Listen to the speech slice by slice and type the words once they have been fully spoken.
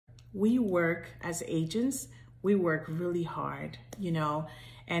we work as agents, we work really hard, you know,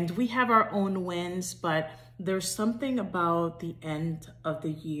 and we have our own wins, but there's something about the end of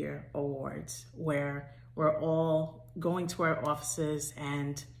the year awards where we're all going to our offices,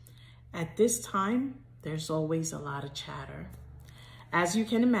 and at this time, there's always a lot of chatter. As you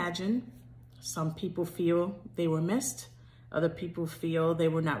can imagine, some people feel they were missed. Other people feel they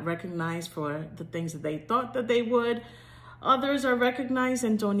were not recognized for the things that they thought that they would. Others are recognized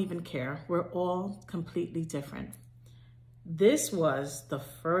and don't even care. We're all completely different. This was the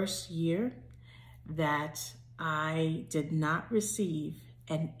first year that I did not receive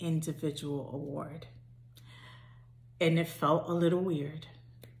an individual award. And it felt a little weird.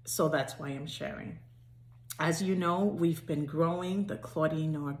 So that's why I'm sharing. As you know, we've been growing the Claudia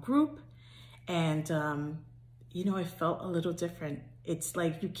Noir group, and you know, it felt a little different. It's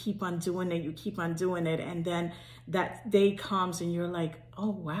like you keep on doing it, you keep on doing it, and then that day comes and you're like,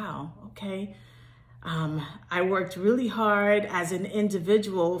 oh wow, okay. I worked really hard as an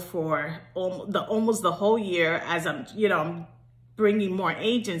individual for almost the whole year as I'm bringing more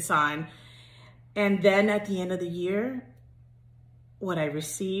agents on. And then at the end of the year, what I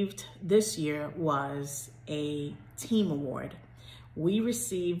received this year was a team award. We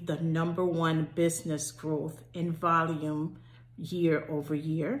received the #1 business growth in volume year over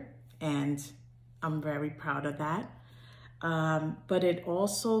year, and I'm very proud of that. But it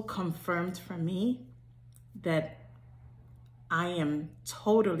also confirmed for me that I am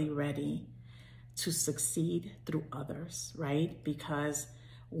totally ready to succeed through others, right? Because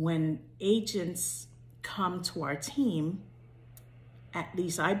when agents come to our team, at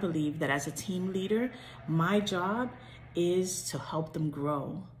least I believe that as a team leader, my job is to help them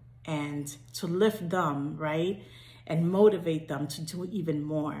grow and to lift them, right? And motivate them to do even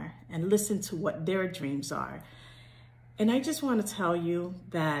more and listen to what their dreams are. And I just want to tell you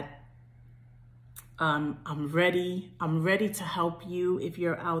that I'm ready. I'm ready to help you if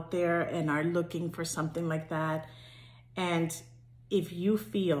you're out there and are looking for something like that. And if you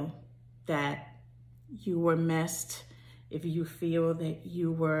feel that you were missed, if you feel that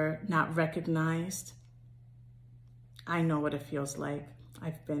you were not recognized, I know what it feels like.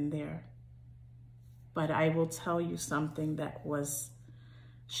 I've been there. But I will tell you something that was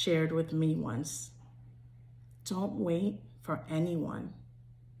shared with me once. Don't wait for anyone,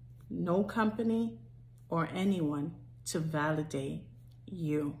 no company or anyone, to validate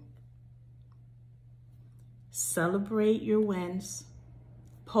you. Celebrate your wins.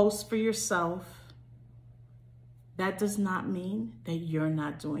 Post for yourself. That does not mean that you're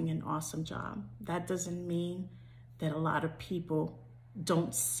not doing an awesome job. That doesn't mean that a lot of people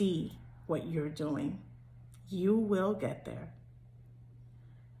don't see what you're doing. You will get there.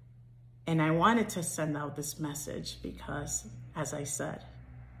 And I wanted to send out this message because, as I said,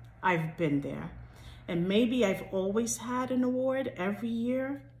 I've been there. And maybe I've always had an award every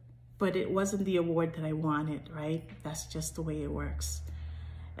year, but it wasn't the award that I wanted, right? That's just the way it works.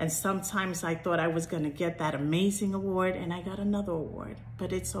 And sometimes I thought I was going to get that amazing award and I got another award,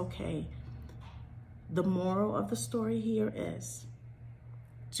 but it's okay. The moral of the story here is,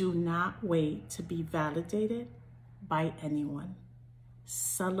 do not wait to be validated by anyone.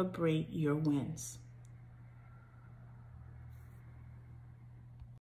 Celebrate your wins.